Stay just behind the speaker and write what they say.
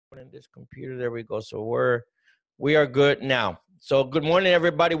in this computer. There we go. So we are good now. So good morning,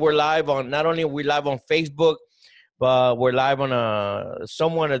 everybody. We're live on. Not only are we live on Facebook, but we're live on a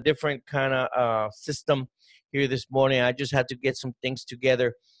somewhat a different kind of system here this morning. I just had to get some things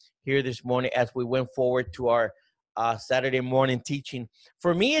together here this morning as we went forward to our Saturday morning teaching.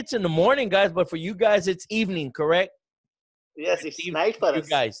 For me, it's in the morning, guys, but for you guys, it's evening, correct? Yes, It's it's evening night for for you us.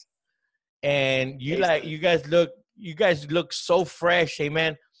 guys, and It's, you guys look so fresh,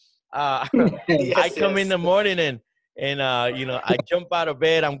 amen. Uh, I yes, come in yes. the morning and I jump out of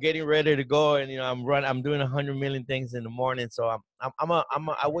bed. I'm getting ready to go, and I'm doing 100 million things in the morning. So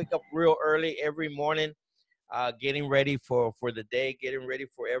I wake up real early every morning, getting ready for the day, getting ready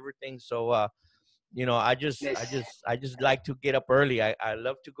for everything. So Yes. I just like to get up early. I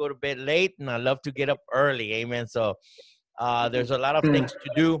love to go to bed late, and I love to get up early. Amen. So there's a lot of things to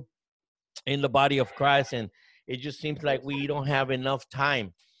do in the body of Christ, and it just seems like we don't have enough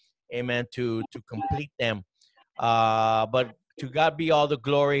time, amen, to complete them. But to God be all the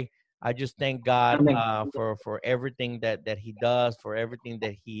glory. I just thank God for everything that He does, for everything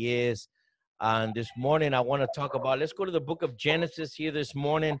that He is. And this morning, I want to talk about. Let's go to the book of Genesis here this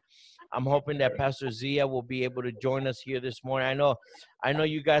morning. I'm hoping that Pastor Zia will be able to join us here this morning. I know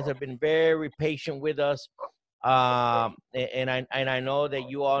you guys have been very patient with us, and I know that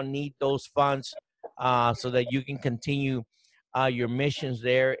you all need those funds so that you can continue your missions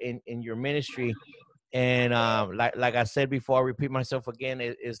there in your ministry. And like I said before, I repeat myself again.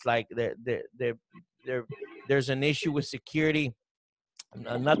 It's like there there's an issue with security.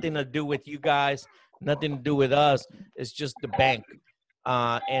 Nothing to do with you guys, nothing to do with us. It's just the bank.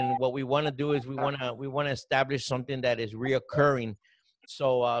 And what we want to do is we want to establish something that is reoccurring.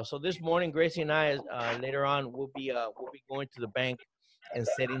 So this morning, Gracie and I, later on, we'll be going to the bank and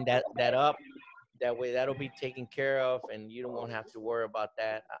setting that up. That way, that'll be taken care of, and you don't won't have to worry about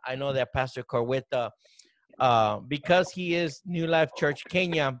that. I know that Pastor Corweta, because he is New Life Church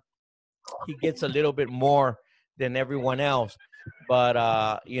Kenya, he gets a little bit more than everyone else. But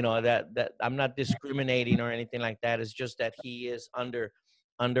that I'm not discriminating or anything like that. It's just that he is under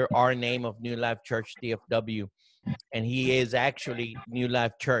our name of New Life Church DFW, and he is actually New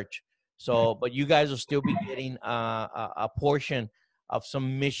Life Church. So, but you guys will still be getting a portion of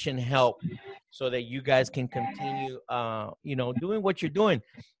some mission help, so that you guys can continue, doing what you're doing.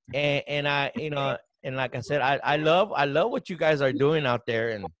 And and like I said, I love what you guys are doing out there,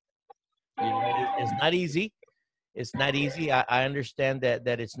 and it's not easy. It's not easy. I understand that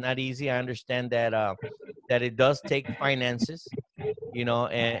it's not easy. I understand that it does take finances,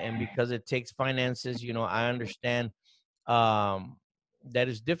 and because it takes finances, I understand that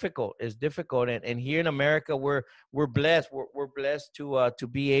it's difficult. It's difficult, and here in America, we're blessed. We're blessed to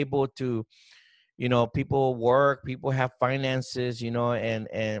be able to, people work, people have finances,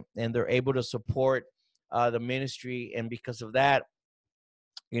 and they're able to support the ministry, and because of that,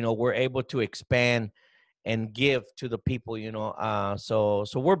 we're able to expand and give to the people, so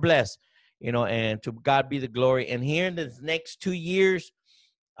we're blessed, and to God be the glory. And here in the next 2 years,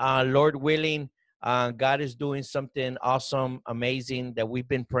 Lord willing, God is doing something awesome, amazing that we've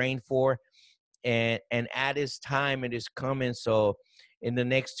been praying for, and at His time it is coming. So in the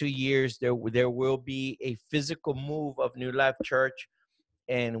next 2 years, there will be a physical move of New Life Church,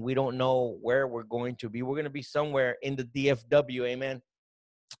 and we don't know where we're going to be. We're going to be somewhere in the DFW, amen.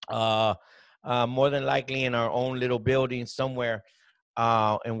 uh, More than likely in our own little building somewhere,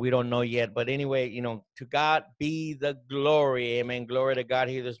 and we don't know yet. But anyway, to God be the glory, amen. Glory to God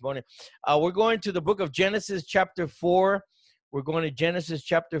here this morning. We're going to the book of Genesis, chapter 4. We're going to Genesis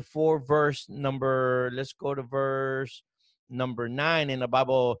chapter 4, let's go to verse number 9 in the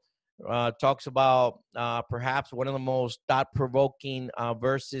Bible. Talks about perhaps one of the most thought-provoking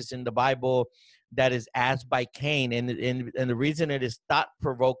verses in the Bible, that is asked by Cain. And the reason it is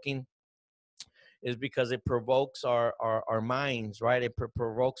thought-provoking is because it provokes our minds, right? It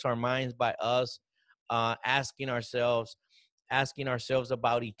provokes our minds by us asking ourselves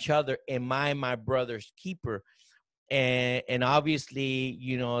about each other. Am I my brother's keeper? And obviously,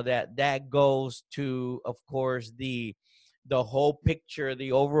 that goes to, of course, the whole picture,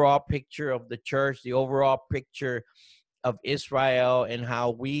 the overall picture of the church, the overall picture of Israel, and how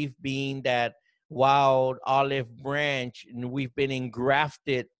we've been that wild olive branch, and we've been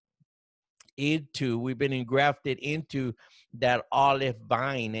engrafted into that olive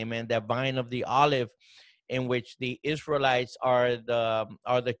vine, amen, that vine of the olive, in which the Israelites are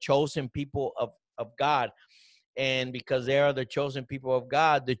the chosen people of God. And because they are the chosen people of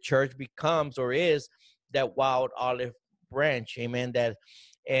God, the church becomes, or is, that wild olive branch, amen.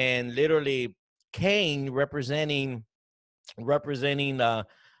 And literally, Cain representing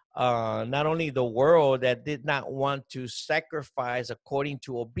not only the world that did not want to sacrifice according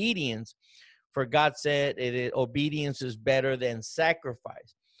to obedience, for God said obedience is better than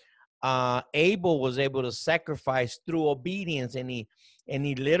sacrifice. Abel was able to sacrifice through obedience, and he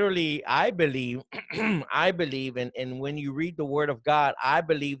literally, I believe, I believe, and when you read the word of God, I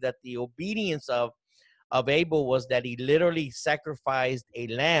believe that the obedience of Abel was that he literally sacrificed a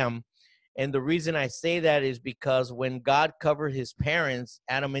lamb. And the reason I say that is because when God covered his parents,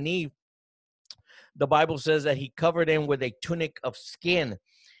 Adam and Eve, the Bible says that he covered them with a tunic of skin.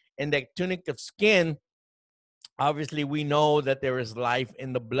 And that tunic of skin, obviously, we know that there is life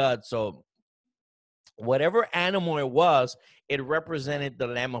in the blood. So whatever animal it was, it represented the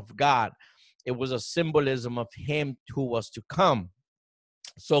Lamb of God. It was a symbolism of him who was to come.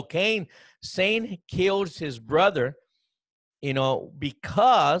 So Cain kills his brother,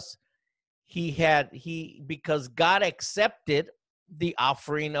 because because God accepted the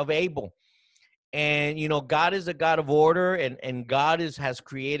offering of Abel. And, God is a God of order, and God has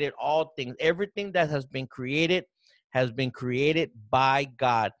created all things. Everything that has been created by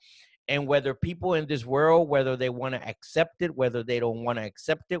God. And whether people in this world, whether they want to accept it, whether they don't want to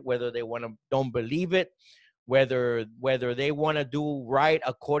accept it, whether they don't believe it, whether they want to do right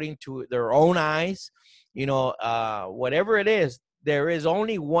according to their own eyes, whatever it is, there is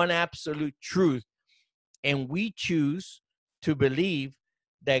only one absolute truth. And we choose to believe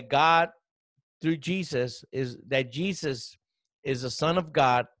that God, through Jesus, is the Son of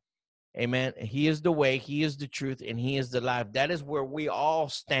God. Amen. He is the way, he is the truth, and he is the life. That is where we all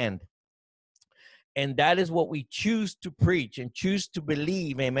stand. And that is what we choose to preach and choose to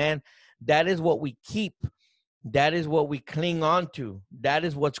believe. Amen. That is what we keep. That is what we cling on to. That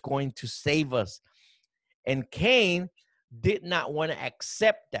is what's going to save us. And Cain did not want to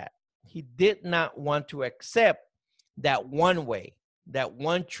accept that. He did not want to accept that one way, that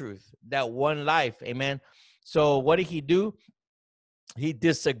one truth, that one life. Amen. So what did he do? He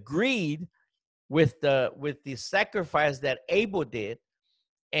disagreed with the sacrifice that Abel did,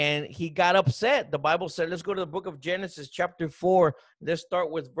 and he got upset. The Bible said, let's go to the book of Genesis chapter 4. Let's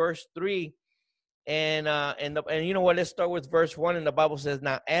start with verse 3. And you know what? Let's start with verse 1. And the Bible says,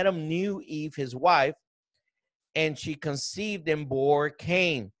 now Adam knew Eve, his wife, and she conceived and bore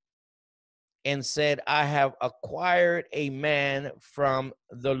Cain, and said, I have acquired a man from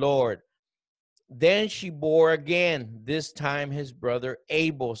the Lord. Then she bore again, this time his brother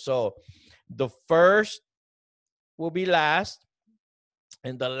Abel. So the first will be last,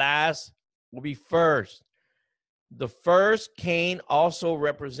 and the last will be first. The first, Cain, also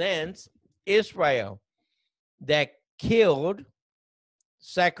represents Israel, that killed,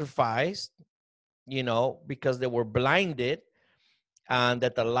 sacrificed, because they were blinded, and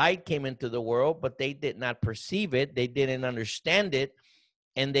that the light came into the world, but they did not perceive it. They didn't understand it,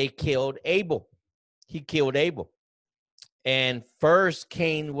 and they killed Abel. He killed Abel. And first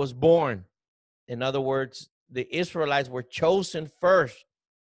Cain was born. In other words, the Israelites were chosen first.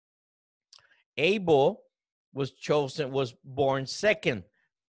 Abel was born second.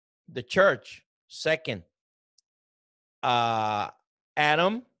 The church second.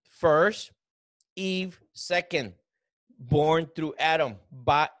 Adam first, Eve second. Born through Adam,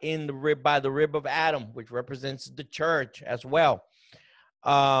 by the rib of Adam, which represents the church as well.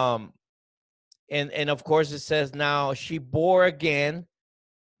 And of course it says, now she bore again,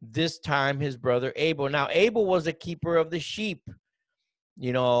 this time his brother Abel. Now Abel was a keeper of the sheep.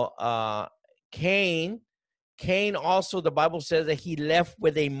 Cain also, the Bible says that he left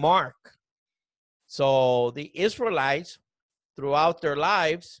with a mark. So the Israelites, throughout their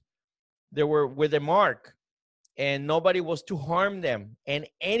lives, they were with a mark, and nobody was to harm them. And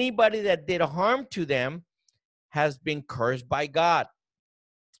anybody that did harm to them has been cursed by God.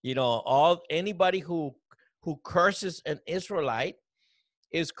 Anybody who curses an Israelite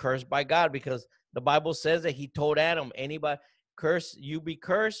is cursed by God, because the Bible says that he told Adam, anybody curse, you be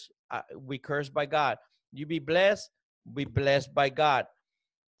cursed, we cursed by God. You be blessed, we blessed by God.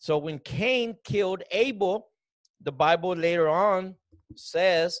 So when Cain killed Abel, the Bible later on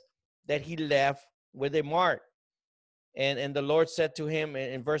says that he left with a mark. And the Lord said to him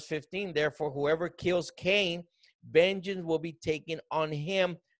in verse 15, therefore, whoever kills Cain, vengeance will be taken on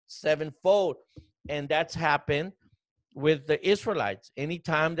him sevenfold. And that's happened with the Israelites.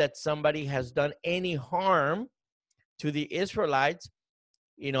 Anytime that somebody has done any harm to the Israelites,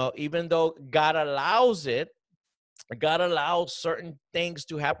 even though God allows it, God allows certain things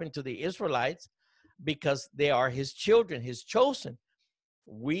to happen to the Israelites because they are his children, his chosen.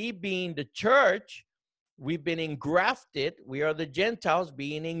 We, being the church, we've been engrafted. We are the Gentiles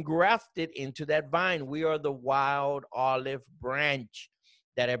being engrafted into that vine. We are the wild olive branch.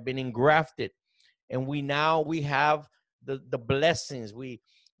 that have been engrafted, and we have the blessings. We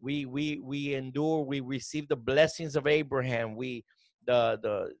endure. We receive the blessings of Abraham. We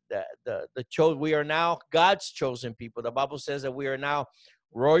we are now God's chosen people. The Bible says that we are now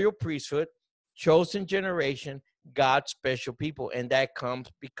royal priesthood, chosen generation, God's special people, and that comes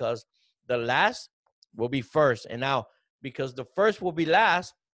because the last will be first. And now, because the first will be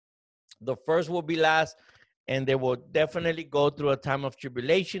last, and they will definitely go through a time of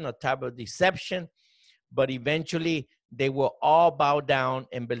tribulation, a time of deception, but eventually they will all bow down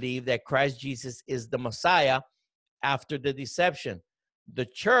and believe that Christ Jesus is the Messiah after the deception. The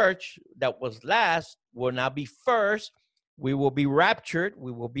church that was last will now be first. We will be raptured.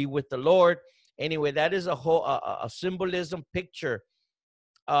 We will be with the Lord. Anyway, that is a symbolism picture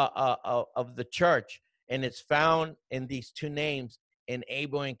of the church, and it's found in these two names, in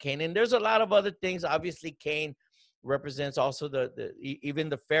Abel and Cain. And there's a lot of other things. Obviously, Cain represents also even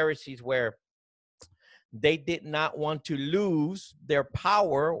the Pharisees, where they did not want to lose their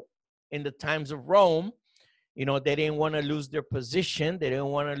power in the times of Rome. You know, they didn't want to lose their position. They didn't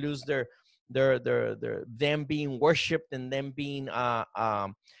want to lose their them being worshipped, and them being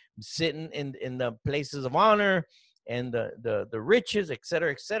sitting in the places of honor, and the riches,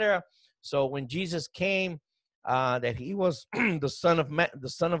 etc., etc. So when Jesus came, that he was the son of man, the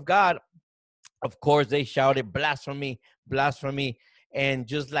Son of God, of course they shouted blasphemy, blasphemy. And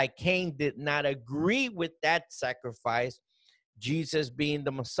just like Cain did not agree with that sacrifice, Jesus being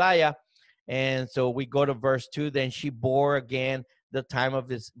the Messiah. And so we go to verse 2. Then she bore again the time of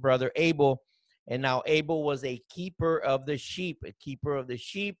his brother Abel. And now Abel was a keeper of the sheep. A keeper of the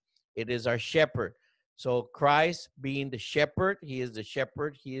sheep, it is our shepherd. So Christ being the shepherd, he is the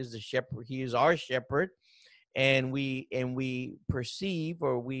shepherd. He is the shepherd. He is our shepherd. And we perceive,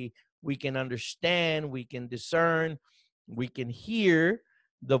 or we can understand, we can discern, we can hear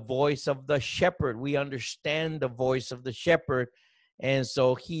the voice of the shepherd. We understand the voice of the shepherd. And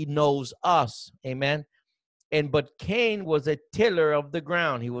so he knows us. Amen. But Cain was a tiller of the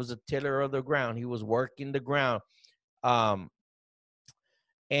ground. He was a tiller of the ground. He was working the ground.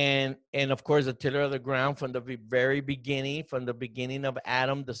 And of course, the tiller of the ground from the very beginning, from the beginning of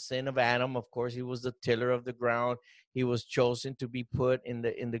Adam, the sin of Adam. Of course, he was the tiller of the ground. He was chosen to be put in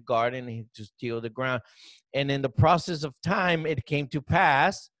the garden to till the ground. And in the process of time, it came to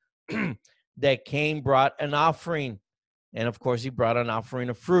pass that Cain brought an offering. And of course, he brought an offering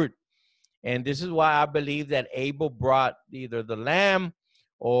of fruit. And this is why I believe that Abel brought either the lamb,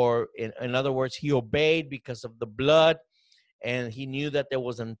 or in other words, he obeyed because of the blood. And he knew that there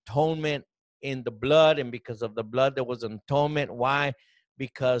was an atonement in the blood. And because of the blood, there was an atonement. Why?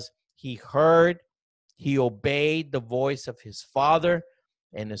 Because he heard, he obeyed the voice of his father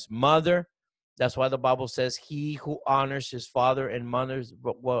and his mother. That's why the Bible says, he who honors his father and mother,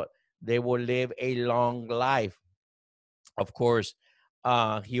 they will live a long life. Of course,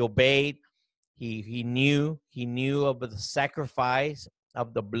 he obeyed. He knew of the sacrifice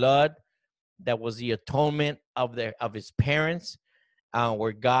of the blood that was the atonement of his parents,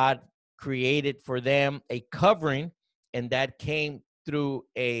 where God created for them a covering, and that came through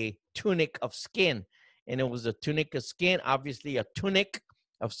a tunic of skin. And it was a tunic of skin. Obviously, a tunic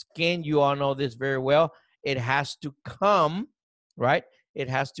of skin, you all know this very well. It has to come, right? It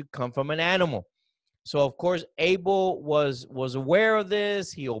has to come from an animal. So of course, Abel was aware of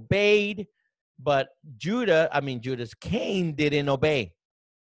this. He obeyed, but Cain didn't obey.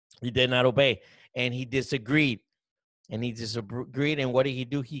 He did not obey, and he disagreed. And what did he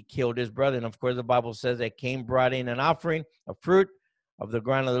do? He killed his brother. And of course, the Bible says that Cain brought in an offering of fruit of the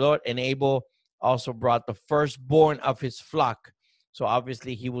ground of the Lord, and Abel also brought the firstborn of his flock. So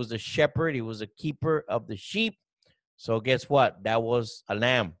obviously, he was a shepherd. He was a keeper of the sheep. So guess what? That was a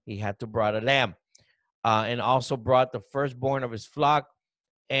lamb. He had to brought a lamb, and also brought the firstborn of his flock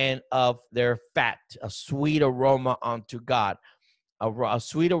and of their fat, a sweet aroma unto God. A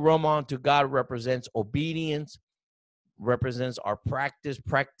sweet aroma unto God represents obedience, represents our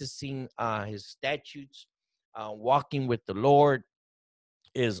practicing his statutes, walking with the Lord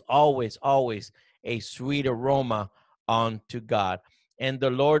is always a sweet aroma unto God. And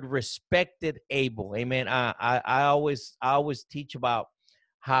the Lord respected Abel. Amen. I always teach about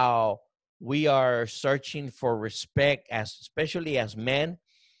how we are searching for respect, especially as men.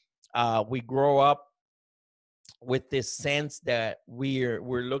 We grow up with this sense that we're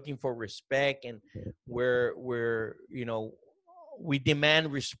looking for respect, and we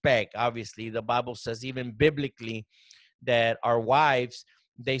demand respect. Obviously, the Bible says, even biblically, that our wives,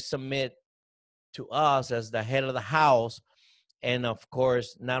 they submit to us as the head of the house. And of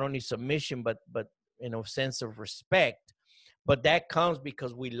course, not only submission, but sense of respect. But that comes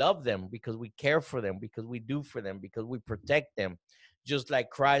because we love them, because we care for them, because we do for them, because we protect them. Just like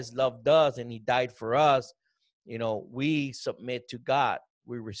Christ loved us and he died for us, we submit to God.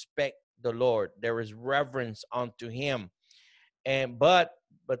 We respect the Lord. There is reverence unto him. And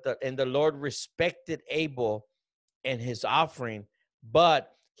the Lord respected Abel and his offering,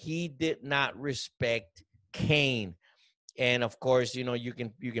 but he did not respect Cain. And of course, you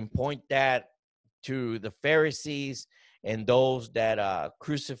can point that to the Pharisees and those that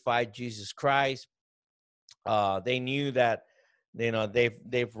crucified Jesus Christ. They knew that,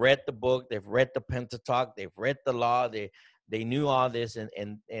 they've read the book, they've read the Pentateuch, they've read the law, they knew all this,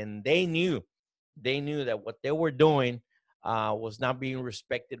 and they knew that what they were doing was not being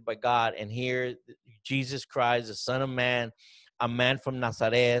respected by God. And here, Jesus Christ, the Son of Man, a man from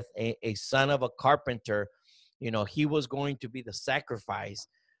Nazareth, a son of a carpenter, he was going to be the sacrifice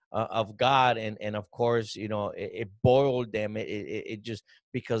of God. And of course, it boiled them. It just,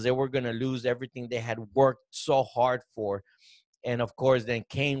 because they were going to lose everything they had worked so hard for. And of course, then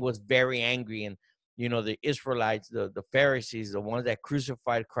Cain was very angry. And, the Israelites, the Pharisees, the ones that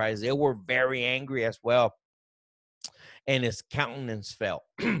crucified Christ, they were very angry as well. And his countenance fell.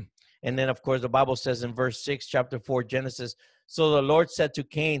 And then, of course, the Bible says in verse 6, chapter 4, Genesis, so the Lord said to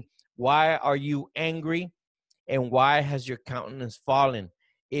Cain, why are you angry? And why has your countenance fallen?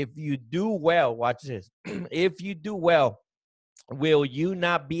 If you do well, watch this. If you do well, will you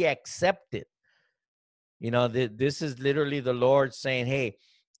not be accepted? This is literally the Lord saying, hey,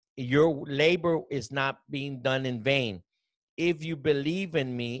 your labor is not being done in vain. If you believe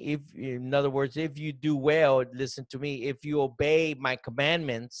in me, in other words, if you do well, listen to me, if you obey my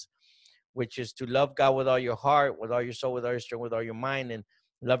commandments, which is to love God with all your heart, with all your soul, with all your strength, with all your mind, and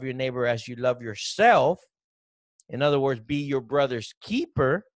love your neighbor as you love yourself. In other words, be your brother's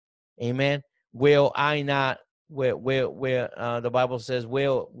keeper. Amen. Will I not, the Bible says,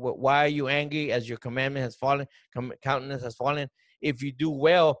 why are you angry as your commandment has fallen, countenance has fallen? If you do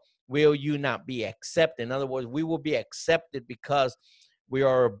well, will you not be accepted? In other words, we will be accepted because we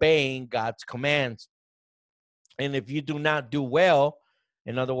are obeying God's commands. And if you do not do well,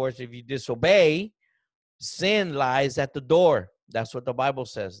 in other words, if you disobey, sin lies at the door. That's what the Bible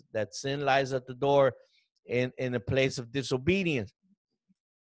says, that sin lies at the door in a place of disobedience.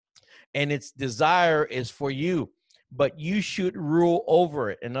 And its desire is for you, but you should rule over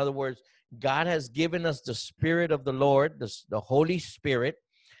it. In other words, God has given us the Spirit of the Lord, the Holy Spirit,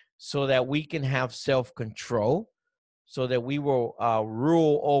 so that we can have self-control, so that we will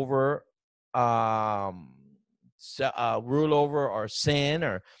rule over our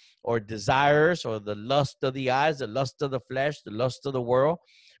sin or desires, or the lust of the eyes, the lust of the flesh, the lust of the world,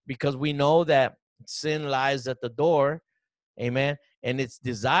 because we know that sin lies at the door. Amen. And its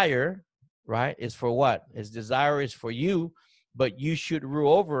desire, right, is for what? Its desire is for you, but you should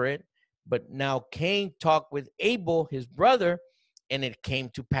rule over it. But now Cain talked with Abel, his brother, and it came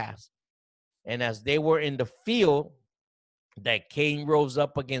to pass. And as they were in the field, that Cain rose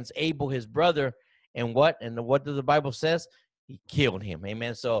up against Abel, his brother, and what? And what does the Bible says? He killed him.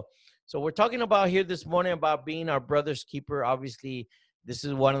 Amen. So we're talking about here this morning about being our brother's keeper. Obviously, this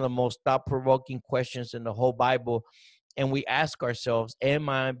is one of the most thought-provoking questions in the whole Bible. And we ask ourselves, am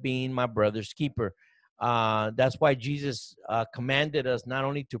I being my brother's keeper? That's why Jesus commanded us not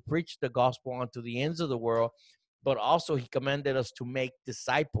only to preach the gospel unto the ends of the world, but also he commanded us to make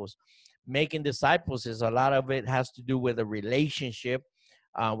disciples. Making disciples is, a lot of it has to do with a relationship.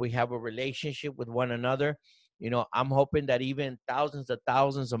 We have a relationship with one another. I'm hoping that even thousands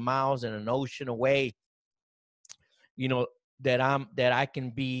of miles in an ocean away, that I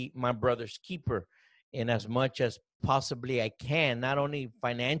can be my brother's keeper in as much as possibly I can, not only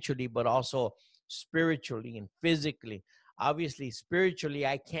financially, but also spiritually and physically. Obviously, spiritually,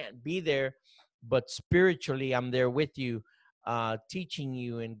 I can't be there, but spiritually, I'm there with you, teaching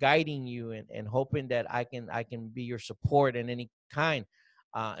you and guiding you, and hoping that I can be your support in any kind,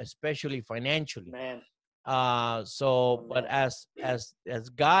 especially financially. Man. But as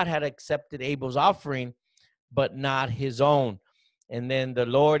God had accepted Abel's offering, but not his own. And then the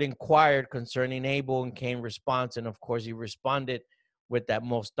Lord inquired concerning Abel, and Cain responds. And of course, he responded with that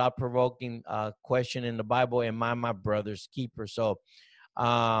most thought-provoking question in the Bible: am I my brother's keeper? So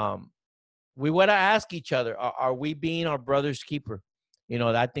we want to ask each other, are we being our brother's keeper?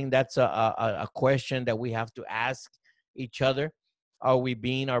 I think that's a question that we have to ask each other. Are we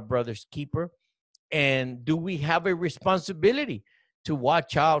being our brother's keeper? And do we have a responsibility to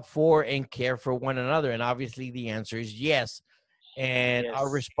watch out for and care for one another? And obviously the answer is yes. And Yes. our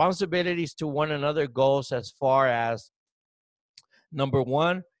responsibilities to one another goes as far as, number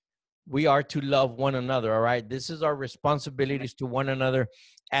one, we are to love one another. All right. This is our responsibilities to one another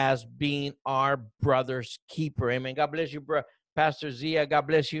as being our brother's keeper. Amen. God bless you, bro. Pastor Zia, God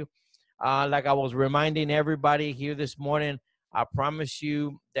bless you. Like I was reminding everybody here this morning, I promise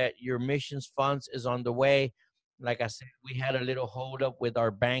you that your missions funds is on the way. Like I said, we had a little hold up with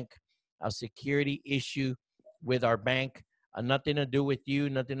our bank, a security issue with our bank. Nothing to do with you,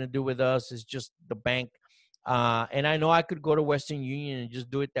 nothing to do with us. It's just the bank. And I know I could go to Western Union and just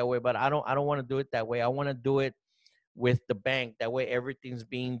do it that way, but I don't want to do it that way. I want to do it with the bank. That way everything's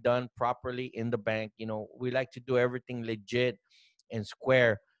being done properly in the bank. You know, we like to do everything legit and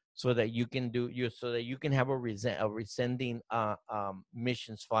square so that you can have a rescinding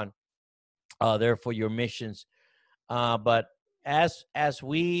missions fund there for your missions. But as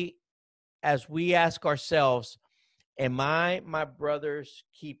we ask ourselves, am I my brother's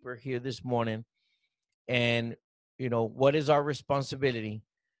keeper here this morning? And, you know, what is our responsibility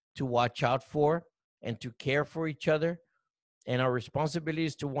to watch out for and to care for each other? And our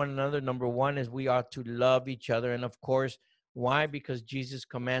responsibilities to one another, number one, is we ought to love each other. And of course, why? Because Jesus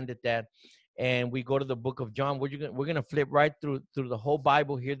commanded that. And we go to the book of John. We're going to flip right through the whole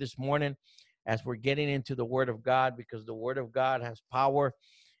Bible here this morning as we're getting into the Word of God, because the Word of God has power.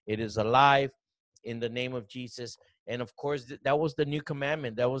 It is alive in the name of Jesus. And of course, that was the new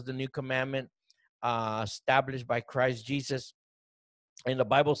commandment. That was the new commandment established by Christ Jesus. And the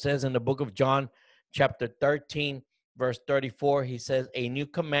Bible says in the book of John, chapter 13, verse 34, he says, a new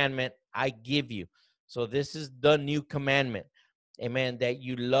commandment I give you. So this is the new commandment. Amen. That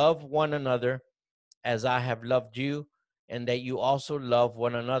you love one another as I have loved you, and that you also love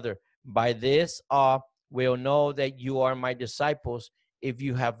one another. By this all will know that you are my disciples, if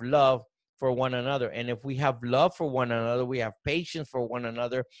you have love for one another. And if we have love for one another, we have patience for one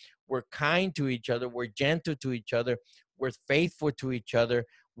another, we're kind to each other, we're gentle to each other, we're faithful to each other,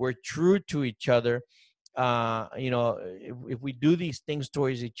 we're true to each other. If we do these things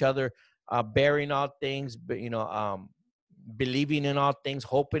towards each other, bearing all things, believing in all things,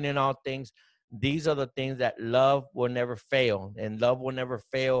 hoping in all things, these are the things that love will never fail, and love will never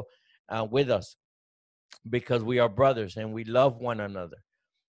fail with us, because we are brothers and we love one another.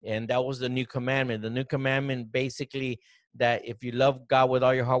 And that was the new commandment. The new commandment, basically, that if you love God with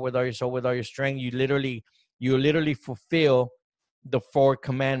all your heart, with all your soul, with all your strength, you literally fulfill the four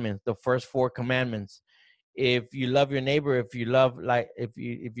commandments, the first four commandments. If you love your neighbor, if you love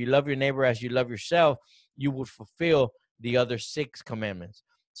your neighbor as you love yourself, you would fulfill the other six commandments.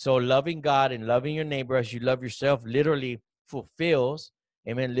 So loving God and loving your neighbor as you love yourself literally fulfills,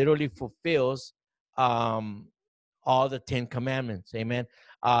 amen, literally fulfills all the 10 commandments. Amen.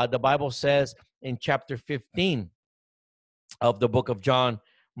 The Bible says in chapter 15 of the book of John,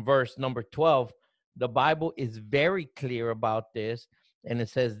 verse number 12, the Bible is very clear about this. And it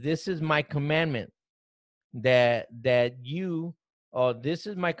says, this is my commandment, that you, this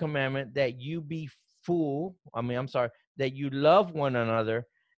is my commandment, that you that you love one another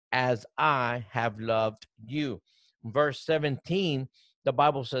as I have loved you. Verse 17, the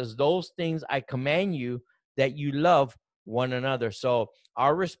Bible says, those things I command you, that you love one another. So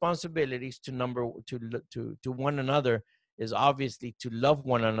our responsibilities to one another is obviously to love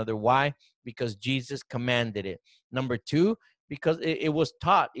one another. Why? Because Jesus commanded it. Number two, because it was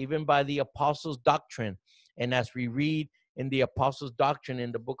taught even by the apostles' doctrine. And as we read in the apostles' doctrine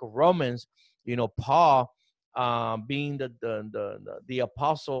in the book of Romans, Paul, being the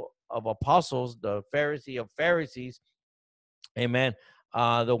apostle of apostles, the Pharisee of Pharisees, amen,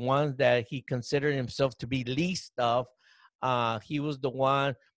 the one that he considered himself to be least of, he was the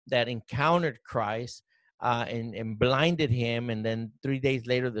one that encountered Christ and blinded him. And then 3 days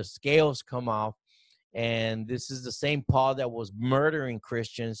later, the scales come off. And this is the same Paul that was murdering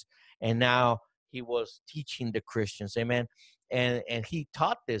Christians. And now he was teaching the Christians. Amen. And he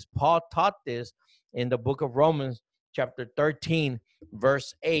taught this. Paul taught this in the book of Romans, chapter 13,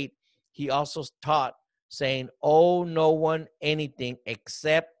 verse 8. He also taught, saying, owe no one anything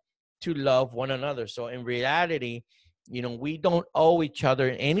except to love one another. So in reality, we don't owe each other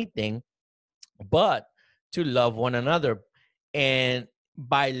anything but to love one another. And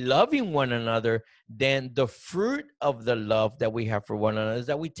by loving one another, then the fruit of the love that we have for one another is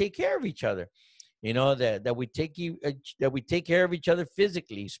that we take care of each other. That we take care of each other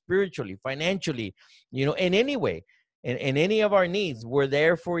physically, spiritually, financially, in any way, in any of our needs. We're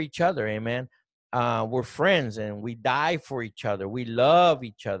there for each other. Amen. We're friends, and we die for each other. We love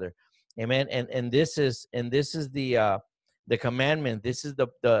each other. Amen. And this is the commandment. This is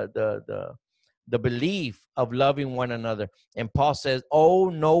the belief of loving one another. And Paul says, owe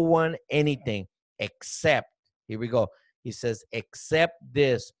no one anything except, here we go. He says, except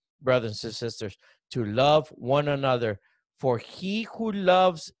this, brothers and sisters, to love one another. For he who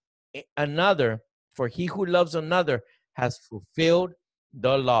loves another, for he who loves another has fulfilled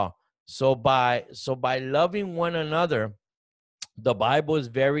the law. So by loving one another, the Bible is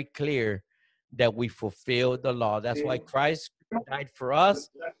very clear that we fulfill the law. That's why Christ died for us,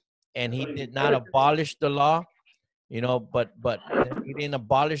 and he did not abolish the law, but he didn't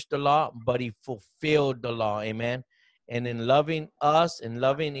abolish the law, but he fulfilled the law. Amen. And in loving us and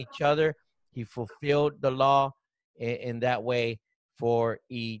loving each other, he fulfilled the law in that way for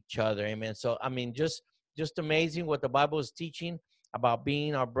each other. Amen. So I mean, just amazing what the Bible is teaching about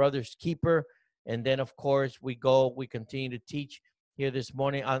being our brother's keeper. And then of course we continue to teach here this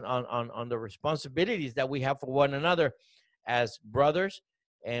morning on the responsibilities that we have for one another as brothers,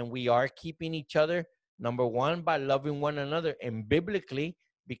 and we are keeping each other. Number one, by loving one another, and biblically,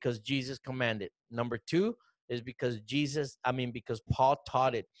 because Jesus commanded. Number two is because Paul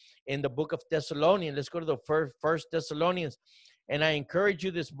taught it in the book of Thessalonians. Let's go to the first Thessalonians. And I encourage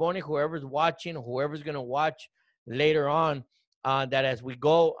you this morning, whoever's watching, whoever's going to watch later on, that as we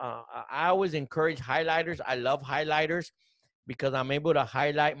go, I always encourage highlighters. I love highlighters because I'm able to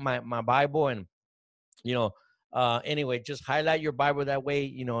highlight my Bible, and anyway, just highlight your Bible that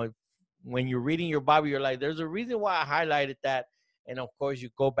way. When you're reading your Bible, you're like, there's a reason why I highlighted that. And of course, you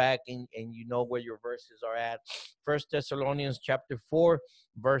go back and you know where your verses are at. First Thessalonians chapter 4,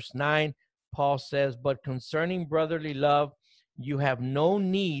 verse 9, Paul says, but concerning brotherly love, you have no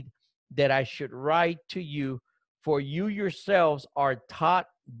need that I should write to you, for you yourselves are taught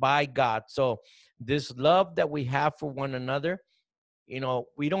by God. So this love that we have for one another,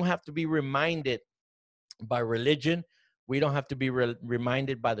 we don't have to be reminded by religion. We don't have to be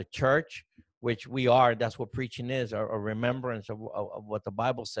reminded by the church, which we are. That's what preaching is, a remembrance of what the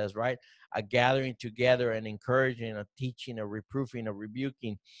Bible says, right? A gathering together and encouraging, a teaching, a reproofing, a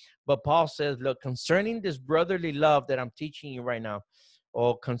rebuking. But Paul says, look, concerning this brotherly love that I'm teaching you right now,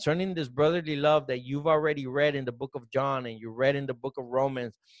 or concerning this brotherly love that you've already read in the book of John and you read in the book of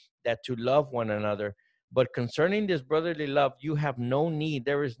Romans, that to love one another. But concerning this brotherly love, you have no need.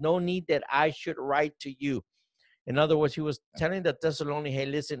 There is no need that I should write to you. In other words, he was telling the Thessalonians, hey,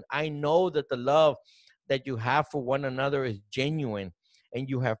 listen, I know that the love that you have for one another is genuine, and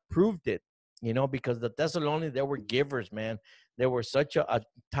you have proved it, because the Thessalonians, they were givers, man. They were such a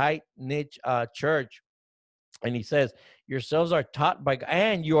tight-knit church. And he says, yourselves are taught by God,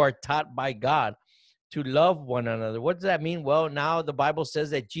 and you are taught by God to love one another. What does that mean? Well, now the Bible says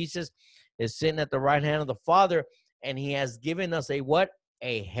that Jesus is sitting at the right hand of the Father, and he has given us a what?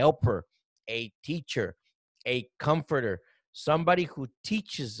 A helper, a teacher, a comforter, somebody who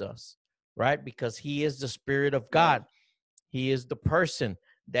teaches us, right? Because he is the Spirit of God. He is the person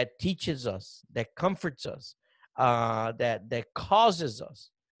that teaches us, that comforts us, that causes us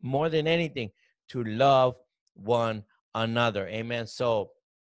more than anything to love one another. Amen. So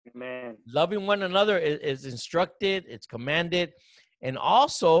Amen. Loving one another is instructed, it's commanded. And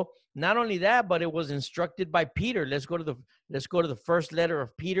also, not only that, but it was instructed by Peter. Let's go to the first letter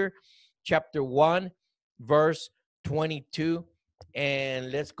of Peter, chapter 1, verse 22.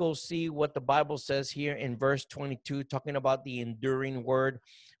 And let's go see what the Bible says here in verse 22, talking about the enduring word.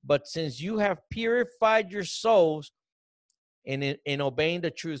 But since you have purified your souls in obeying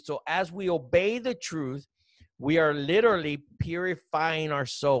the truth. So as we obey the truth, we are literally purifying our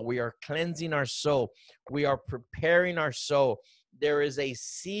soul. We are cleansing our soul. We are preparing our soul. There is a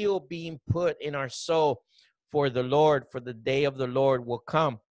seal being put in our soul for the Lord, for the day of the Lord will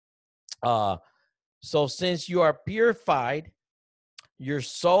come. So since you are purified, your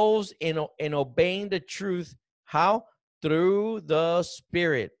souls in obeying the truth, how? Through the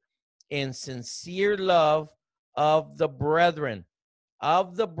Spirit, in sincere love of the brethren.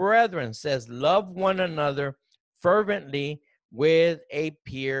 Of the brethren, says, love one another fervently with a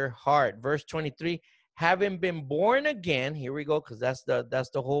pure heart. Verse 23, having been born again, here we go, because that's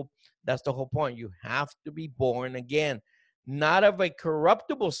the whole point. You have to be born again, not of a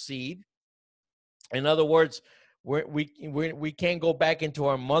corruptible seed. In other words, we can't go back into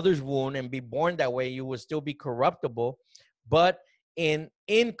our mother's womb and be born that way. You will still be corruptible, but in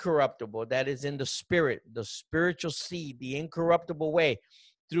incorruptible, that is in the Spirit, the spiritual seed, the incorruptible way,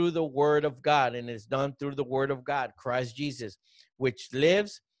 through the word of God. And it's done through the word of God, Christ Jesus, which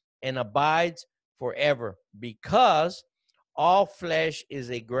lives and abides forever. Because all flesh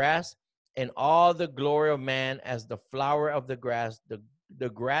is a grass, and all the glory of man as the flower of the grass. The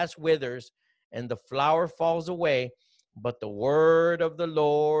grass withers and the flower falls away, but the word of the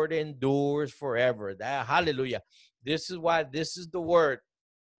Lord endures forever. That, hallelujah. This is why this is the word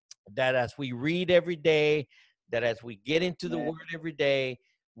that as we read every day, that as we get into the word every day,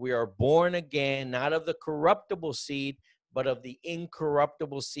 We are born again, not of the corruptible seed, but of the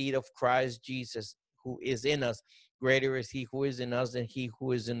incorruptible seed of Christ Jesus, who is in us. Greater is he who is in us than he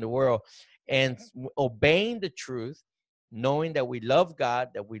who is in the world. And obeying the truth, knowing that we love God,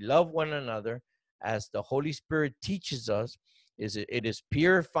 that we love one another, as the Holy Spirit teaches us, it is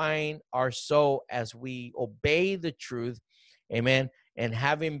purifying our soul as we obey the truth. Amen. And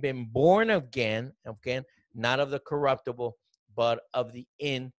having been born again, not of the corruptible, but of the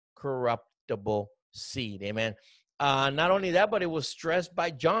incorruptible seed. Amen. Not only that, but it was stressed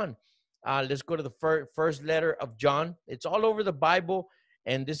by John. Let's go to the first letter of John. It's all over the Bible.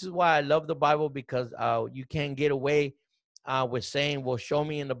 And this is why I love the Bible, because you can't get away with saying, well, show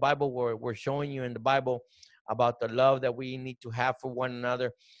me in the Bible. We're showing you in the Bible about the love that we need to have for one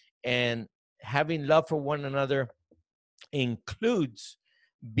another. And having love for one another includes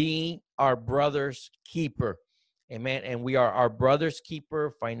being our brother's keeper. Amen. And we are our brother's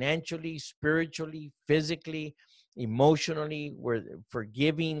keeper financially, spiritually, physically, emotionally. We're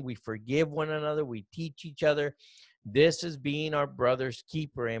forgiving. We forgive one another. We teach each other. This is being our brother's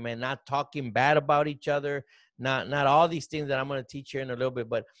keeper. Amen. Not talking bad about each other. Not all these things that I'm going to teach here in a little bit,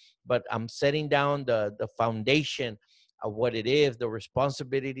 but I'm setting down the foundation of what it is, the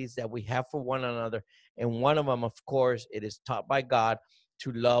responsibilities that we have for one another. And one of them, of course, it is taught by God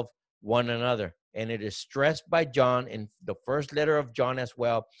to love one another. And it is stressed by John in the first letter of John as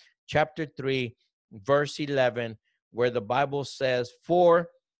well, chapter 3, verse 11, where the Bible says, "For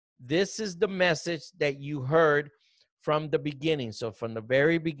this is the message that you heard from the beginning." So from the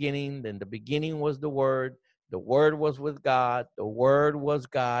very beginning, then the beginning was the Word was with God, the Word was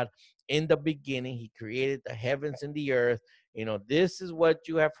God. In the beginning, he created the heavens and the earth. This is what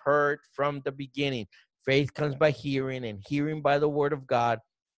you have heard from the beginning. Faith comes by hearing, and hearing by the word of God,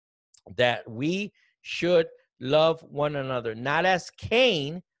 that we should love one another, not as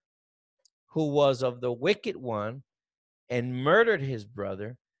Cain, who was of the wicked one and murdered his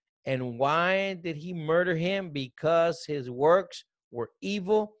brother. And why did he murder him? Because his works were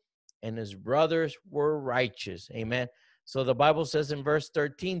evil and his brothers were righteous. Amen. So the Bible says in verse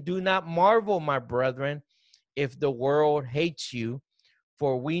 13, "Do not marvel, my brethren, if the world hates you,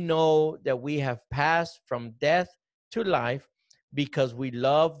 for we know that we have passed from death to life, because we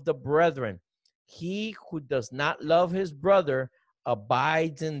love the brethren. He who does not love his brother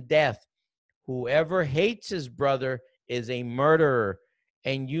abides in death. Whoever hates his brother is a murderer,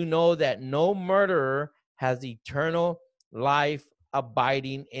 and you know that no murderer has eternal life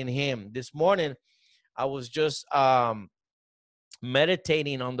abiding in him." This morning, I was just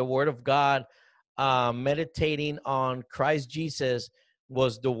meditating on the word of God, meditating on Christ Jesus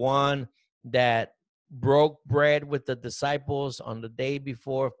was the one that broke bread with the disciples on the day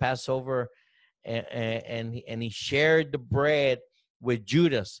before Passover, and he shared the bread with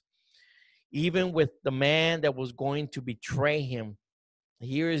Judas, even with the man that was going to betray him.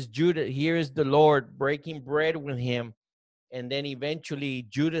 Here is Judas, here is the Lord breaking bread with him, and then eventually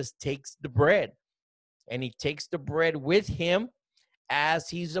Judas takes the bread, and he takes the bread with him as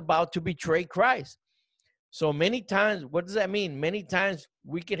he's about to betray Christ. So many times, what does that mean? Many times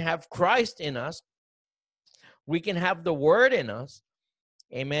we can have Christ in us. We can have the word in us.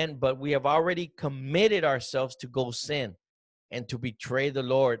 Amen. But we have already committed ourselves to go sin and to betray the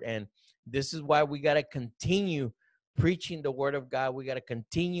Lord. And this is why we got to continue preaching the word of God. We got to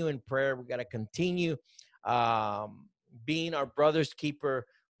continue in prayer. We got to continue being our brother's keeper,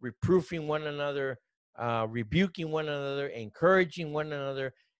 reproofing one another, rebuking one another, encouraging one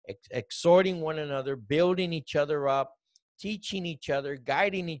another, exhorting one another, building each other up, teaching each other,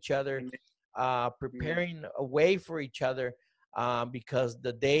 guiding each other, preparing a way for each other, because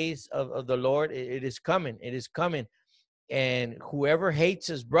the days of the Lord, it is coming. It is coming. And whoever hates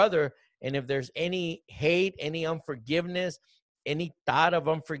his brother, and if there's any hate, any unforgiveness, any thought of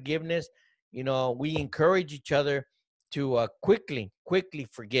unforgiveness, we encourage each other to quickly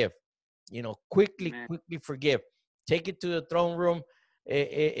forgive. Quickly forgive. Take it to the throne room.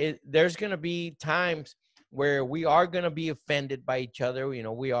 There's going to be times where we are going to be offended by each other.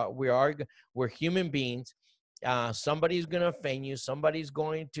 We're human beings. Somebody's going to offend you. Somebody's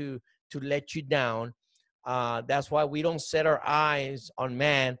going to let you down. That's why we don't set our eyes on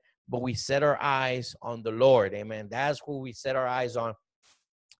man, but we set our eyes on the Lord. Amen. That's who we set our eyes on.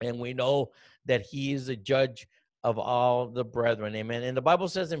 And we know that he is the judge of all the brethren. Amen. And the Bible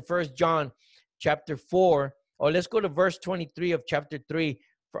says in 1 John chapter 4, or let's go to verse 23 of chapter 3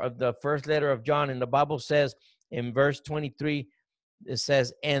 of the first letter of John. And the Bible says in verse 23, it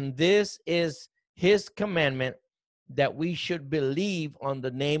says, "And this is his commandment, that we should believe on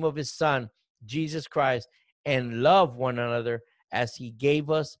the name of his Son, Jesus Christ, and love one another as he gave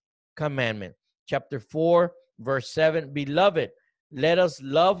us commandment. Chapter 4, verse 7, beloved, let us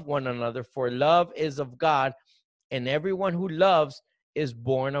love one another, for love is of God, and everyone who loves is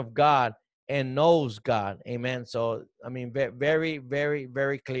born of God and knows God. Amen. So, I mean, very, very,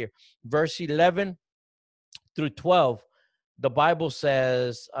 very clear. Verse 11 through 12, the Bible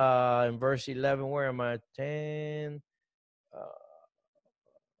says in verse 11, where am I? 10.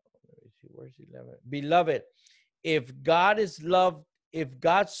 Let me see, where's 11? Beloved, if God is love, if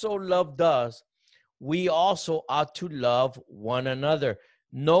God so loved us, we also ought to love one another.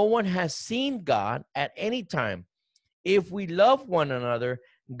 No one has seen God at any time. If we love one another,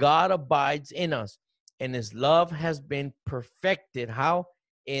 God abides in us, and his love has been perfected. How?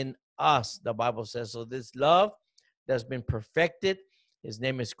 In us, the Bible says. So this love that's been perfected, his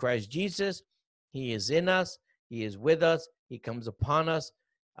name is Christ Jesus. He is in us. He is with us. He comes upon us.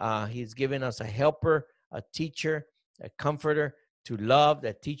 He's given us a helper, a teacher, a comforter to love,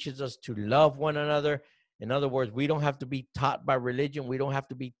 that teaches us to love one another. In other words, we don't have to be taught by religion. We don't have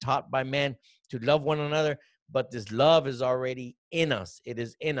to be taught by man to love one another, but this love is already in us. It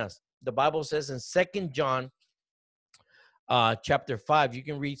is in us. The Bible says in 2 John chapter 5, you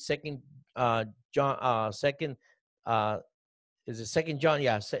can read second is it 2 John?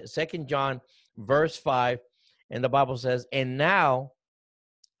 Yeah, 2 John verse 5, and the Bible says, and now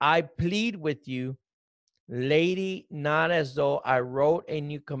I plead with you, lady, not as though I wrote a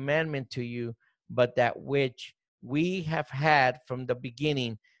new commandment to you, but that which we have had from the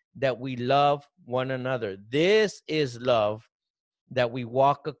beginning, that we love one another. This is love, that we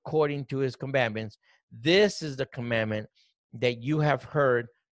walk according to his commandments. This is the commandment that you have heard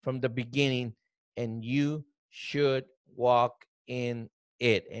from the beginning, and you should walk in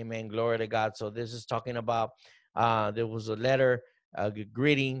it. Amen. Glory to God. So this is talking about, there was a letter, a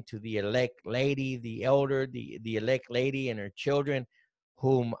greeting to the elect lady, the elder, the elect lady and her children,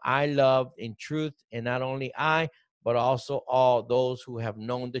 whom I love in truth, and not only I, but also all those who have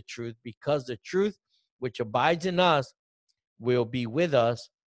known the truth, because the truth which abides in us will be with us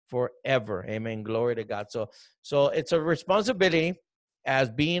forever. Amen. Glory to God. So it's a responsibility as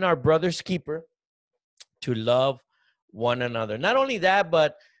being our brother's keeper to love one another. Not only that,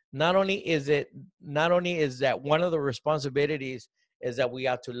 but not only is that one of the responsibilities is that we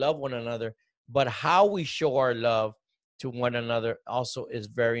have to love one another, but how we show our love to one another also is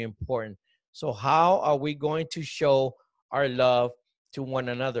very important. So how are we going to show our love to one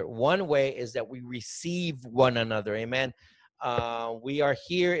another? One way is that we receive one another. Amen. We are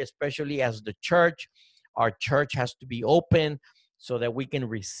here, especially as the church. Our church has to be open so that we can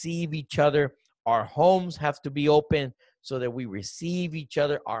receive each other. Our homes have to be open so that we receive each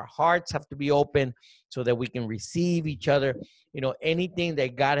other. Our hearts have to be open so that we can receive each other. You know, anything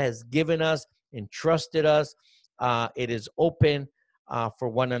that God has given us, entrusted us, it is open for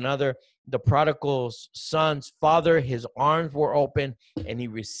one another. The prodigal son's father, his arms were open and he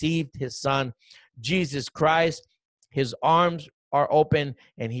received his son. Jesus Christ, his arms are open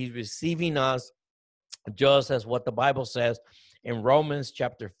and he's receiving us, just as what the Bible says in Romans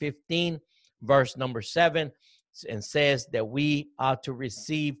chapter 15, verse number 7, and says that we ought to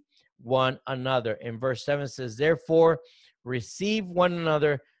receive one another. In verse 7 says, therefore, receive one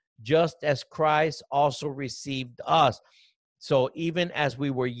another just as Christ also received us. So even as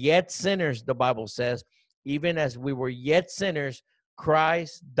we were yet sinners, the Bible says, even as we were yet sinners,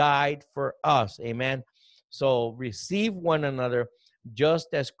 Christ died for us. Amen. So receive one another just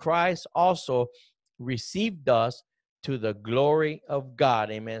as Christ also received us to the glory of God.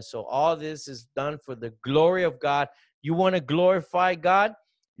 Amen. So all this is done for the glory of God. You want to glorify God?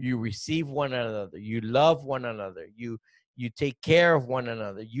 You receive one another. You love one another. You take care of one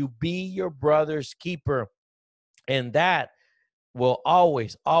another. You be your brother's keeper. And that will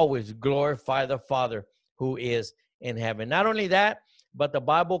always, always glorify the Father who is in heaven. Not only that, but the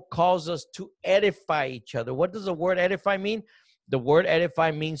Bible calls us to edify each other. What does the word edify mean? The word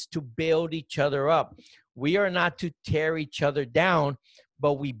edify means to build each other up. We are not to tear each other down,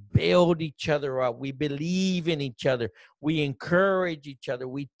 but we build each other up. We believe in each other. We encourage each other.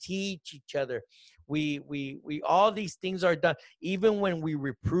 We teach each other. We all these things are done. Even when we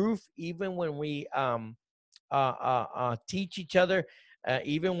reprove, even when we teach each other,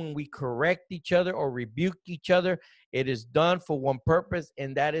 even when we correct each other or rebuke each other, it is done for one purpose,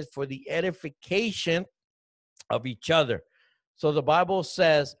 and that is for the edification of each other. So the Bible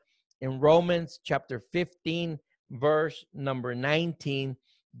says in Romans chapter 15, verse number 19,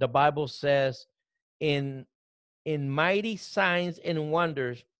 the Bible says, in mighty signs and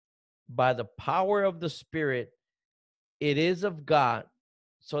wonders by the power of the Spirit, it is of God,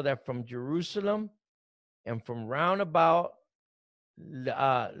 so that from Jerusalem and from round about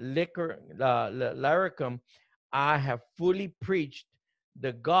Laricum, I have fully preached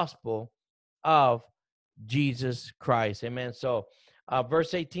the gospel of Jesus Christ. Amen. So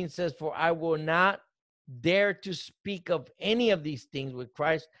verse 18 says, for I will not dare to speak of any of these things which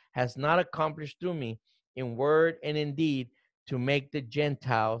Christ has not accomplished through me in word and in deed to make the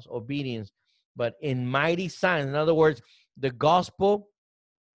Gentiles obedience, but in mighty signs. In other words, the gospel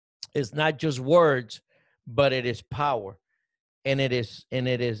is not just words, but it is power. And it is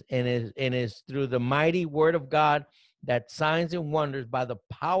through the mighty word of God that signs and wonders by the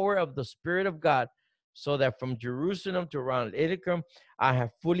power of the Spirit of God, so that from Jerusalem to around Illyricum, I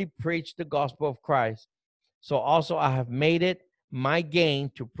have fully preached the gospel of Christ. So also I have made it my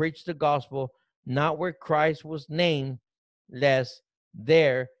gain to preach the gospel, not where Christ was named, lest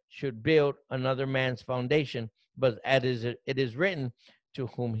there should build another man's foundation. But as it is written, to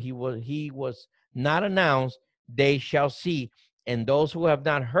whom he was not announced, they shall see, and those who have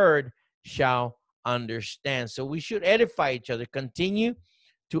not heard shall understand. So we should edify each other, continue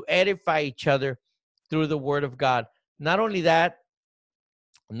to edify each other through the word of God. Not only that,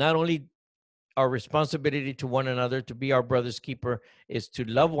 not only our responsibility to one another, to be our brother's keeper, is to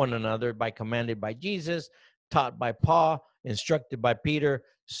love one another by commanded by Jesus, taught by Paul, instructed by Peter,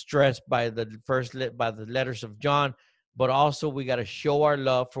 stressed by the letters of John. But also we got to show our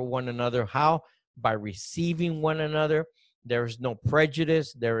love for one another. How? By receiving one another. There is no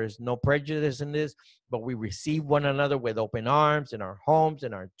prejudice. There is no prejudice in this, but we receive one another with open arms in our homes,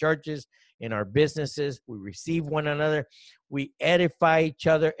 in our churches, in our businesses. We receive one another. We edify each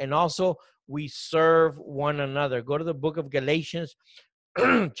other, and also we serve one another. Go to the book of Galatians,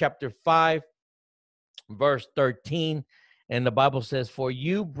 chapter 5, verse 13. And the Bible says, for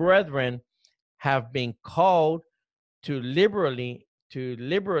you, brethren, have been called to liberally,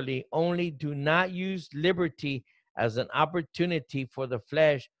 only do not use liberty as an opportunity for the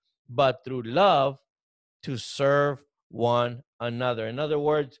flesh, but through love to serve one another. In other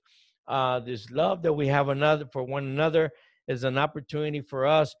words, this love that we have for one another is an opportunity for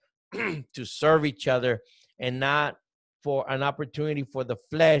us to serve each other, and not for an opportunity for the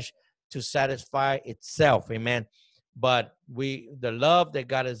flesh to satisfy itself. Amen. But the love that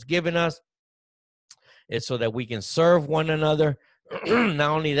God has given us is so that we can serve one another.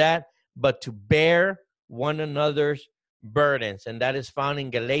 Not only that, but to bear one another's burdens. And that is found in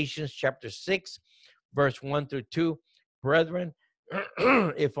Galatians chapter 6, verse 1 through 2. Brethren,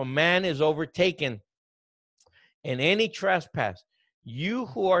 if a man is overtaken in any trespass, you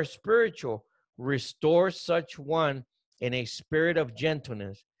who are spiritual, restore such one in a spirit of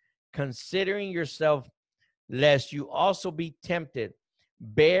gentleness, considering yourself, lest you also be tempted.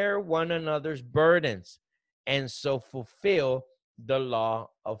 Bear one another's burdens, and so fulfill the law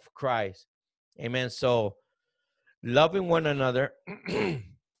of Christ. Amen. So loving one another,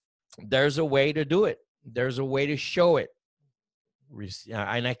 there's a way to do it. There's a way to show it.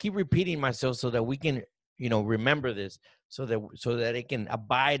 And I keep repeating myself so that we can, remember this, so that it can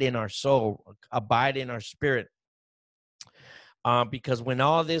abide in our soul, abide in our spirit. Because when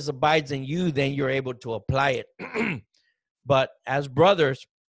all this abides in you, then you're able to apply it. But as brothers,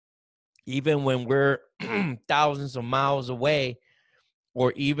 even when we're thousands of miles away,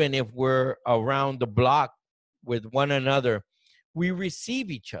 or even if we're around the block with one another, we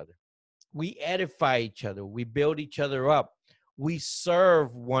receive each other. We edify each other. We build each other up. We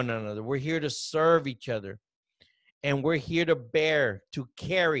serve one another. We're here to serve each other. And we're here to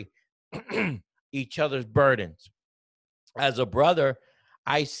carry each other's burdens. As a brother,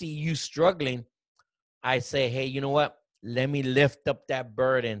 I see you struggling. I say, hey, you know what? Let me lift up that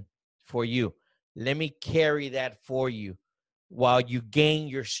burden for you. Let me carry that for you while you gain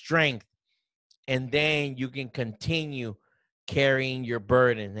your strength. And then you can continue carrying your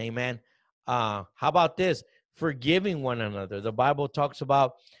burden. Amen. How about this? Forgiving one another. The Bible talks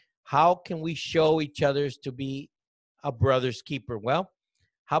about how can we show each other to be a brother's keeper. Well,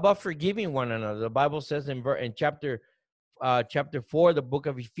 how about forgiving one another? The Bible says in chapter 4, the book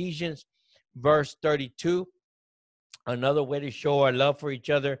of Ephesians, verse 32, another way to show our love for each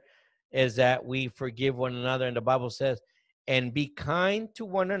other is that we forgive one another. And the Bible says, and be kind to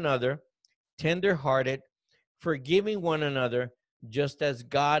one another, tender-hearted, forgiving one another, just as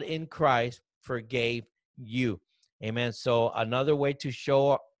God in Christ forgave you. Amen. So another way to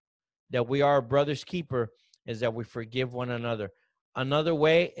show that we are a brother's keeper is that we forgive one another. Another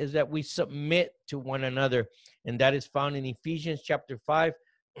way is that we submit to one another, and that is found in Ephesians chapter 5,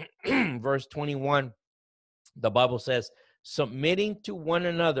 verse 21. The Bible says, submitting to one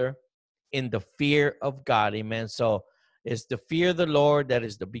another in the fear of God. Amen. So it's the fear of the Lord that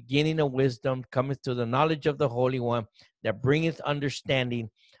is the beginning of wisdom, coming to the knowledge of the Holy One. that bringeth understanding,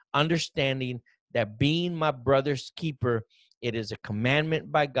 understanding that being my brother's keeper, it is a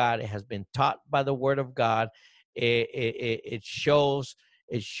commandment by God. It has been taught by the word of God. It shows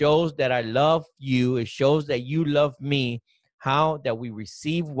that I love you. It shows that you love me. How that we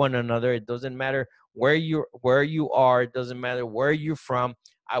receive one another. It doesn't matter where you are. It doesn't matter where you're from.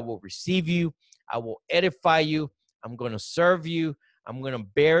 I will receive you. I will edify you. I'm going to serve you. I'm going to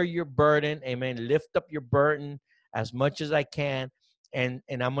bear your burden. Amen. Lift up your burden as much as I can. And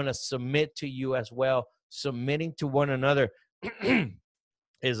I'm going to submit to you as well. Submitting to one another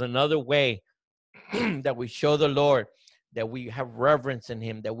is another way that we show the Lord that we have reverence in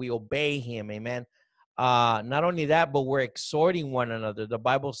him, that we obey him. Amen. Not only that, but we're exhorting one another. The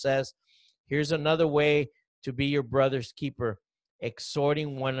Bible says, here's another way to be your brother's keeper,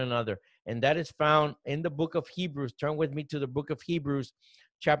 exhorting one another. And that is found in the book of Hebrews. Turn with me to the book of Hebrews,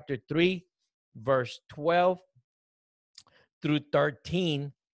 chapter 3, verse 12 through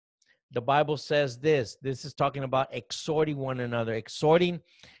 13. The Bible says this. This is talking about exhorting one another. Exhorting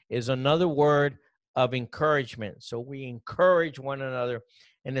is another word of encouragement. So we encourage one another.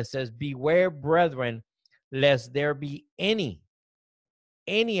 And it says, beware, brethren, lest there be any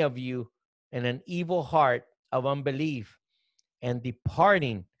of you in an evil heart of unbelief and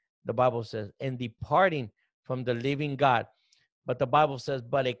departing, the Bible says, and departing from the living God. But the Bible says,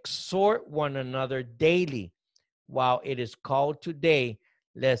 but exhort one another daily while it is called today,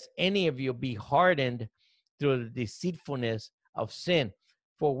 lest any of you be hardened through the deceitfulness of sin.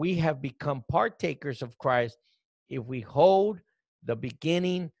 For we have become partakers of Christ if we hold the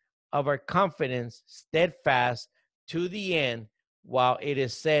beginning of our confidence steadfast to the end, while it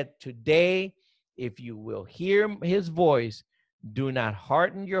is said today, if you will hear his voice, do not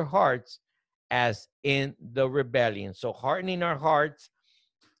harden your hearts as in the rebellion. So hardening our hearts,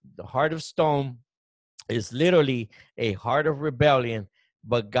 the heart of stone, is literally a heart of rebellion,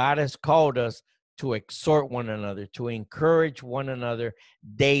 but God has called us to exhort one another, to encourage one another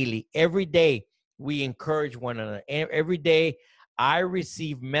daily. Every day we encourage one another. Every day I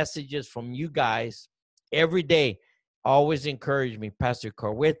receive messages from you guys. Every day, always encourage me. Pastor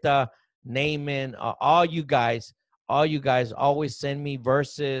Corwita, Naaman, all you guys always send me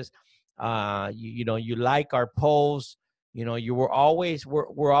verses. You like our posts. We're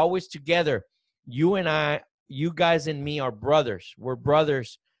always together. You and I, you guys and me are brothers. We're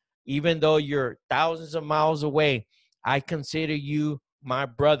brothers. Even though you're thousands of miles away, I consider you my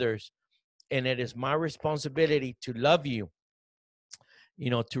brothers. And it is my responsibility to love you,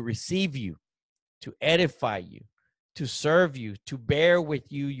 to receive you, to edify you, to serve you, to bear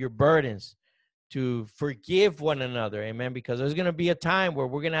with you your burdens, to forgive one another. Amen. Because there's going to be a time where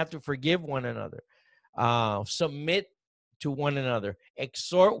we're going to have to forgive one another, submit to one another,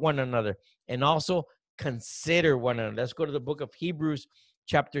 exhort one another, and also consider one another. Let's go to the book of Hebrews,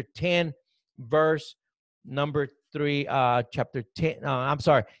 chapter 10, verse number 3.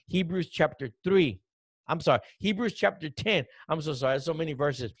 Hebrews chapter 3. Hebrews chapter 10. I'm so sorry. There's so many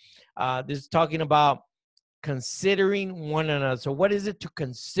verses. This is talking about considering one another. So what is it to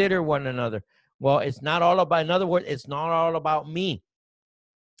consider one another? Well, it's not all about, in other words, it's not all about me.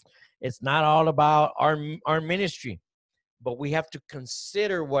 It's not all about our ministry, but we have to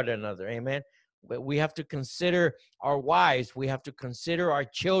consider one another. Amen. We have to consider our wives. We have to consider our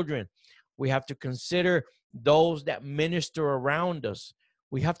children. We have to consider those that minister around us.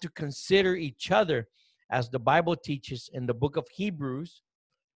 We have to consider each other, as the Bible teaches in the book of Hebrews.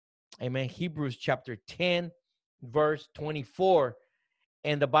 Amen. Hebrews chapter 10, verse 24.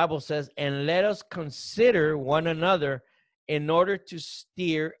 And the Bible says, and let us consider one another in order to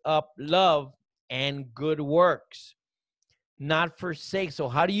stir up love and good works, not forsake. So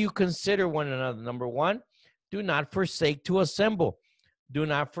how do you consider one another? Number one, do not forsake to assemble. Do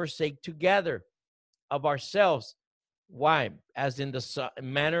not forsake to gather of ourselves. Why? As in the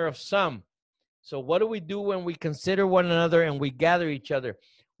manner of some. So what do we do when we consider one another and we gather each other?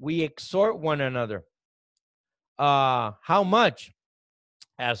 We exhort one another. How much?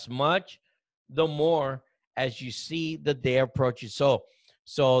 As much, the more as you see the day approaching.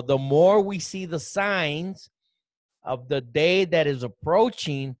 So the more we see the signs of the day that is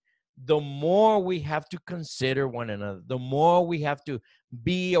approaching, the more we have to consider one another, the more we have to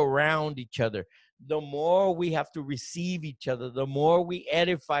be around each other, the more we have to receive each other, the more we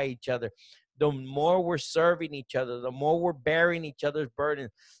edify each other, the more we're serving each other, the more we're bearing each other's burdens,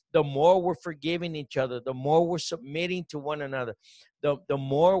 the more we're forgiving each other, the more we're submitting to one another, the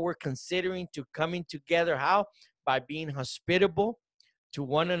more we're considering to coming together. How? By being hospitable to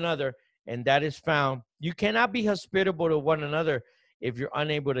one another. And that is found. You cannot be hospitable to one another if you're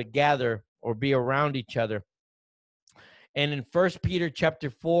unable to gather or be around each other. And in 1 Peter chapter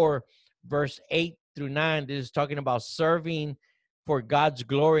 4, verse 8 through 9, this is talking about serving for God's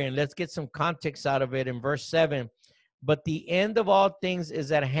glory. And let's get some context out of it in verse 7. But the end of all things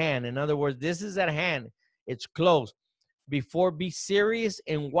is at hand. In other words, this is at hand. It's close. Before, be serious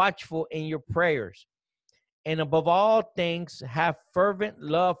and watchful in your prayers. And above all things, have fervent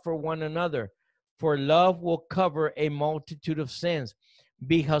love for one another, for love will cover a multitude of sins.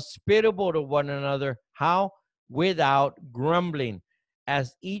 Be hospitable to one another. How? Without grumbling.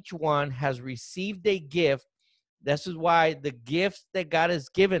 As each one has received a gift, this is why the gifts that God has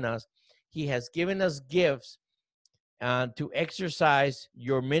given us, he has given us gifts to exercise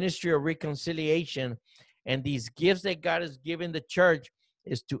your ministry of reconciliation. And these gifts that God has given the church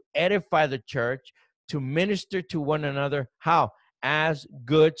is to edify the church, to minister to one another. How? As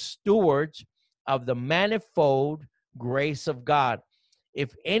good stewards of the manifold grace of God.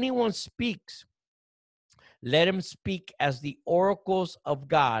 If anyone speaks, let him speak as the oracles of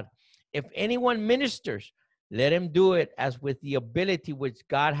God. If anyone ministers, let him do it as with the ability which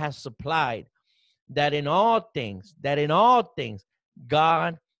God has supplied, that in all things,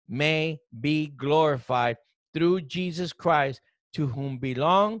 God may be glorified through Jesus Christ, to whom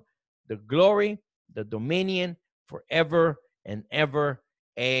belong the glory, the dominion forever and ever.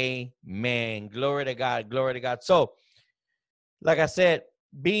 Amen. Glory to God. Glory to God. So, like I said,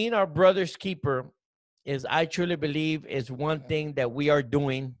 being our brother's keeper is, I truly believe, is one thing that we are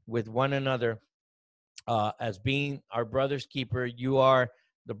doing with one another. As being our brother's keeper, you are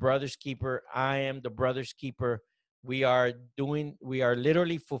the brother's keeper. I am the brother's keeper. We are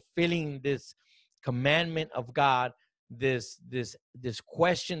literally fulfilling this commandment of God, this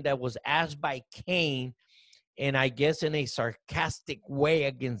question that was asked by Cain, and I guess in a sarcastic way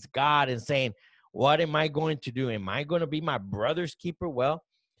against God, and saying, what am I going to do? Am I going to be my brother's keeper? Well,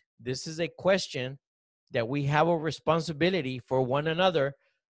 this is a question that we have a responsibility for one another,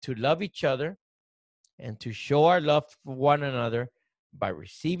 to love each other and to show our love for one another by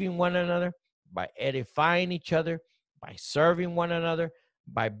receiving one another, by edifying each other, by serving one another,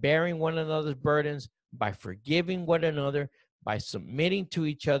 by bearing one another's burdens, by forgiving one another, by submitting to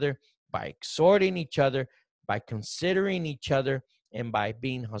each other, by exhorting each other, by considering each other, and by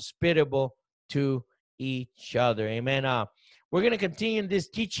being hospitable to each other. Amen. We're going to continue this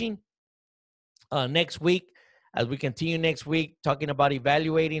teaching next week, as we continue next week talking about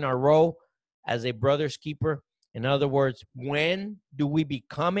evaluating our role as a brother's keeper. In other words, when do we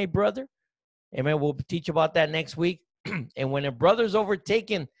become a brother? Amen. We'll teach about that next week. And when a brother's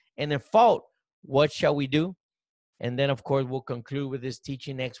overtaken and in fault, what shall we do? And then, of course, we'll conclude with this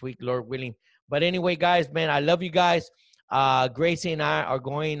teaching next week, Lord willing. But anyway, guys, man, I love you guys. Gracie and I are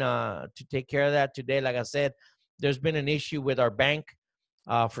going to take care of that today. Like I said, there's been an issue with our bank.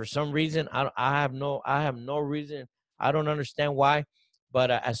 For some reason, I have no reason. I don't understand why. But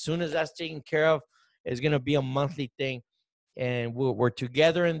as soon as that's taken care of, it's going to be a monthly thing. And we're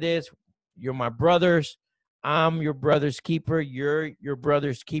together in this. You're my brothers. I'm your brother's keeper. You're your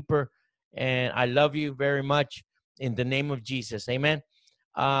brother's keeper. And I love you very much in the name of Jesus. Amen.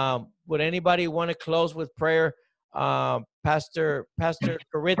 Would anybody want to close with prayer? Pastor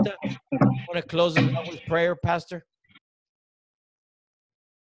Corita, want to close us out with prayer, Pastor?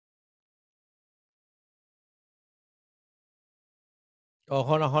 Oh,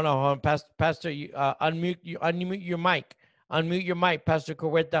 hold on. Pastor, you, unmute your mic. Unmute your mic, Pastor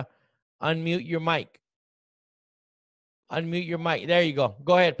Coretta. Unmute your mic. Unmute your mic. There you go.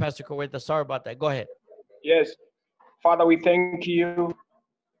 Go ahead, Pastor Coretta. Sorry about that. Go ahead. Yes. Father, we thank you.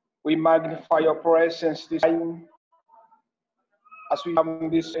 We magnify your presence this time as we come in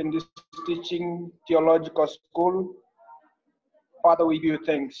this teaching theological school. Father, we give you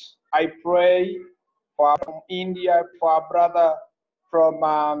thanks. I pray for from India, for our brother from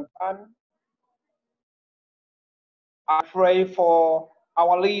I pray for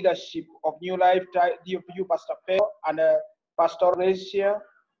our leadership of New Life, you, Pastor Pedro, and Pastor Recia,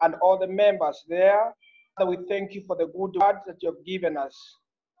 and all the members there. Father, we thank you for the good words that you have given us.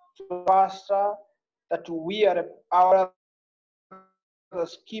 Pastor, that we are our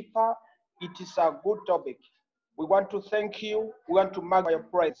keeper. It is a good topic. We want to thank you. We want to magnify your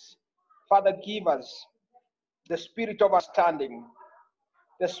praise. Father, give us the spirit of understanding,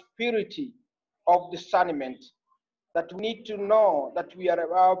 the spirit of discernment, that we need to know that we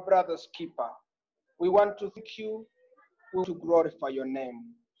are our brother's keeper. We want to thank you. We want to glorify your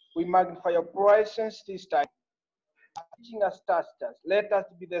name. We magnify your presence this time. Teaching us, touched us. Let us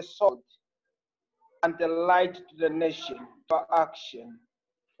be the salt and the light to the nation, to our action.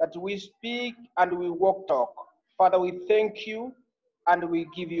 That we speak and we walk talk. Father, we thank you and we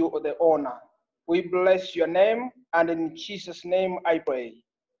give you the honor. We bless your name, and in Jesus' name I pray.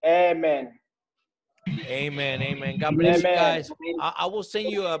 Amen. Amen. Amen. God bless you Amen. guys. I will send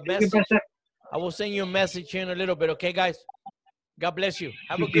you a message. I will send you a message here in a little bit. Okay, guys? God bless you.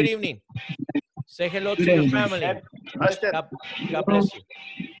 Have a good evening. Say hello to your family. And Pastor, God bless you.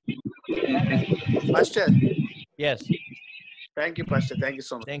 Pastor, Yes. thank you, Pastor. Thank you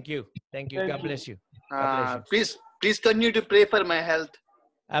so much. Thank you. Thank you. Thank God you. bless you. God bless you. Please continue to pray for my health.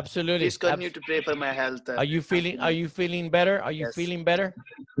 Absolutely. Please continue to pray for my health. Are you feeling better? Are you Yes. feeling better?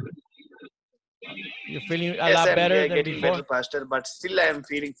 You're feeling a Yes, lot I'm better than getting before? better, Pastor, but still I am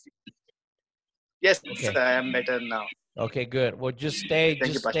feeling. Yes, Okay. I am better now. Okay, good. Well, just Thank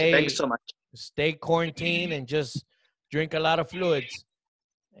you, Pastor. Thank you so much. stay quarantined and just drink a lot of fluids.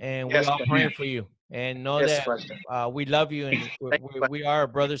 And we Yes, all Pastor. praying for you. And know Yes, that Pastor. we love you and Thank you, we are a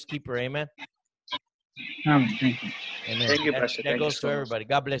brother's keeper. Amen. Thank you. Amen. Thank you, Pastor. That Thank you goes to so much. everybody.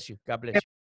 God bless you. God bless you.